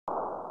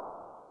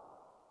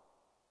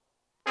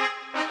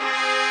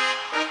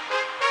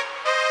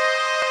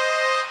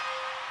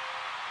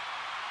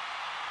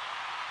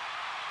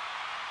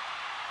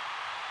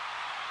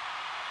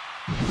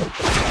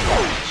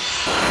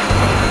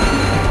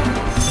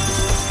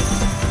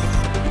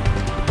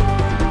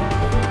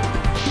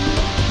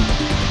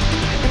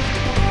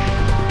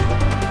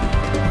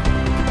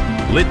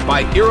Lit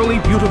by eerily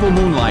beautiful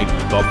moonlight,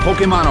 the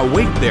Pokémon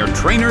await their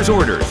trainer's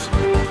orders.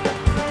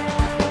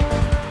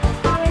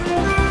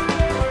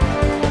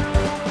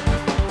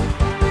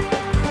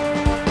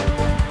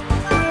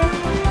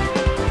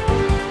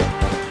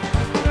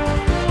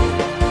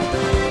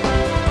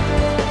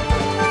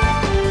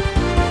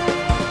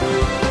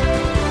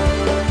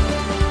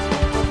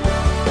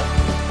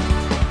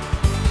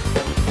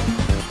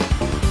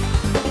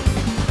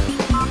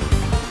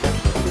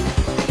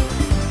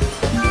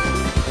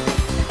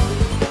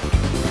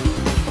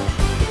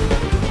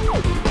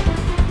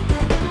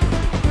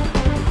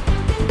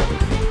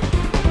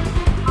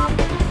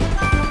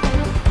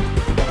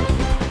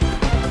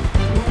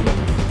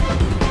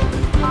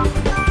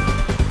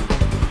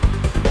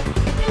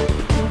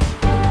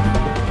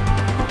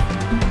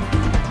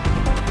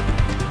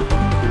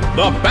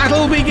 The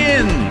battle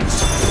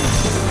begins!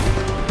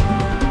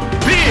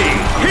 Big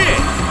hit!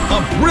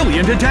 A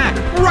brilliant attack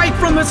right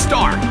from the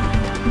start!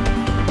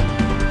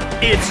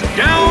 It's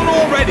down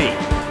already!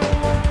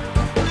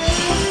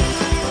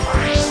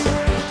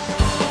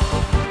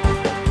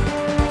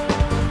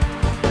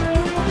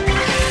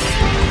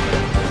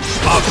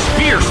 A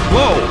fierce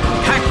blow!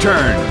 Hack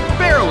turn!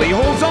 Barely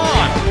holds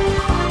on!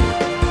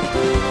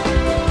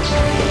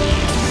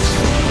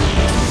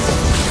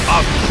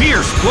 A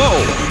fierce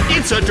blow!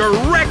 It's a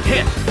direct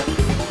hit!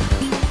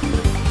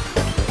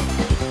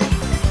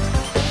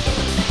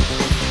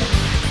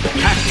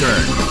 Hack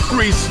turn!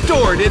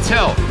 Restored its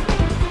health!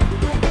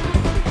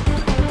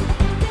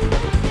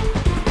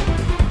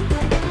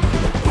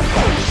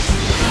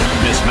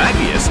 Miss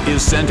Magius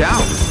is sent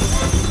out.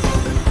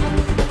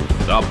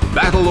 The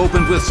battle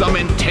opened with some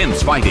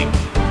intense fighting.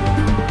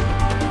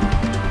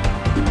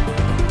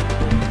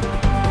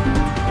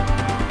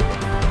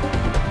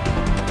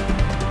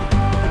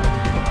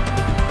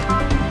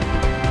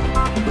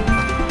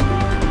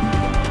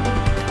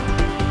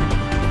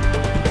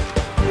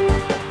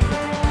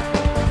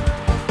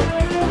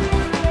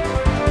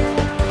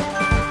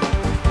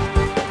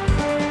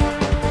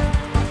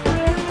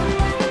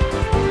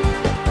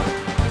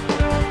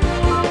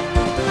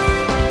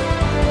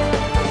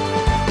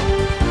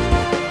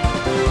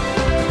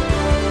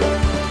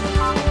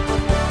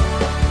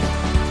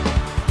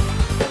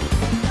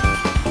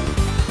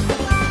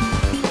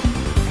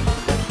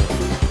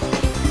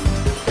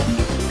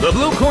 The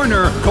blue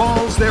corner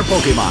calls their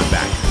Pokémon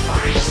back.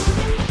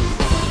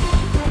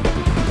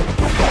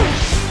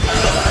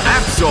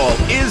 Absol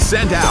is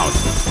sent out.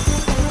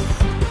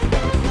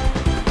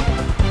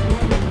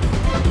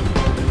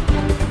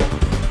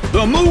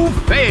 The move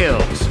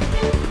fails.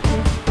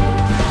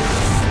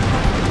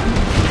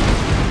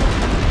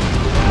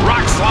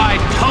 Rock slide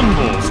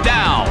tumbles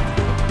down.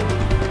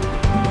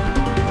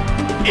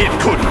 It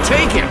couldn't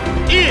take him.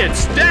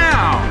 It's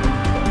down.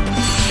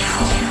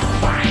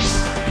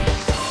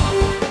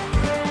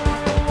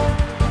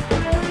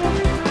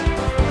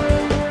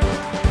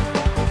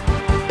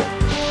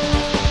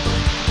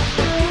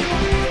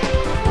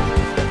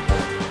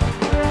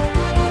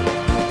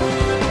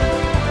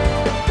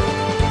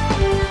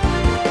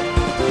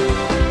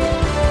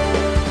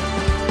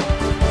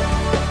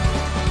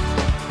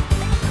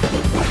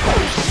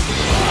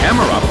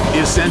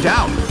 Is sent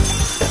out.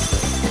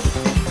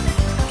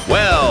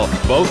 Well,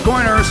 both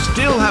corners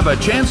still have a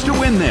chance to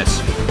win this.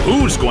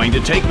 Who's going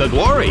to take the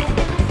glory?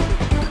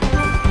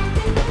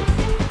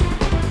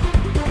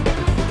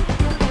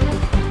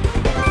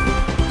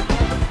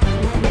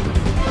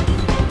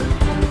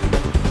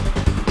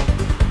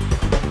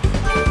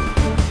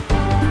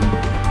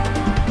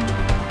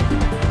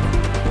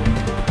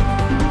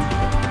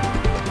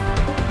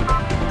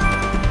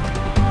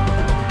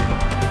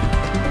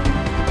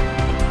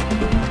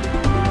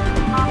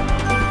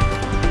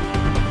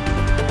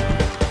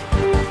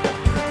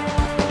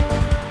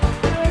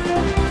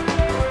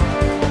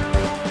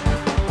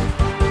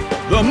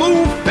 The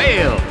move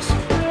fails.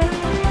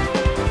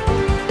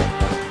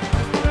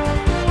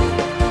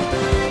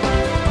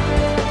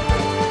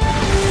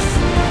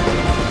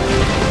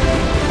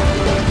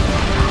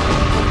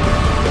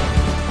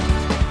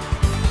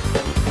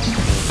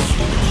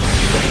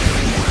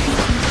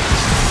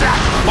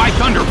 Zapped by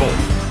Thunderbolt.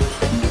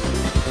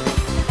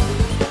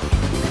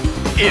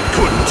 It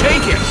couldn't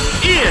take it.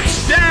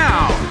 It's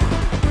down.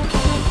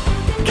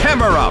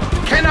 Camerupt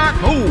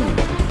cannot move.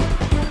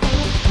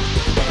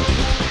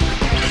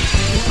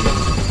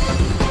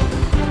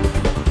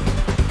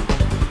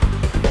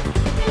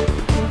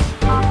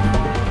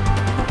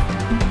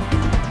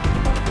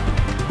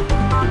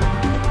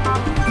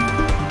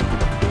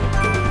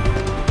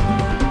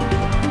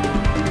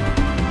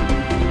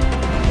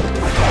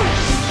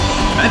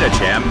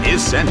 Medicham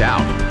is sent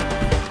out.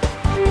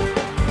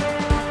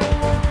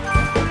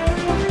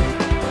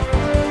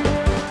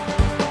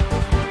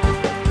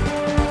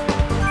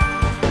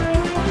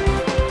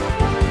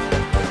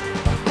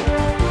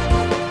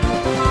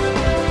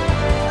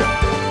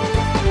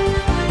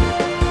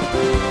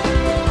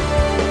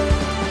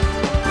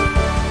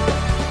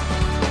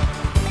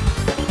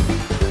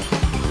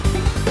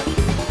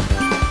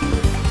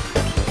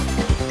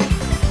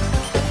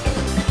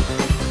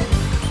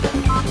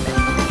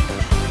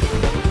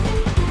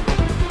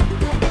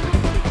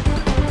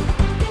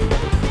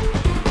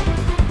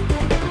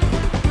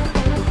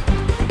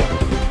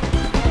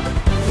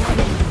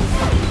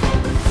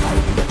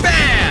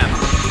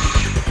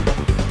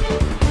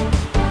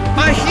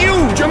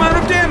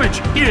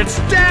 it's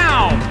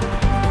down!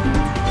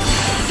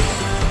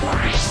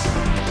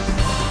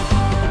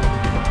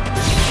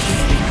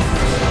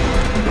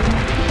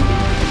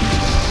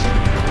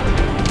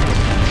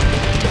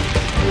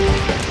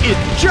 It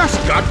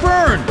just got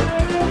burned!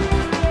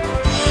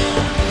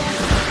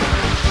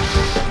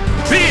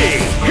 Big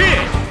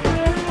hit!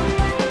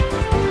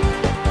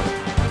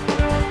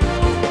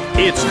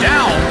 It's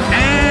down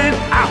and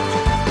out!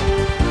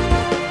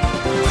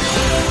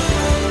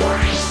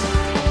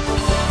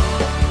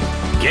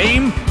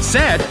 Game,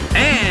 set,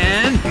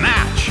 and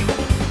match!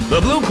 The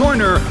blue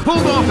corner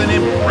pulled off an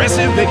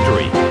impressive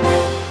victory.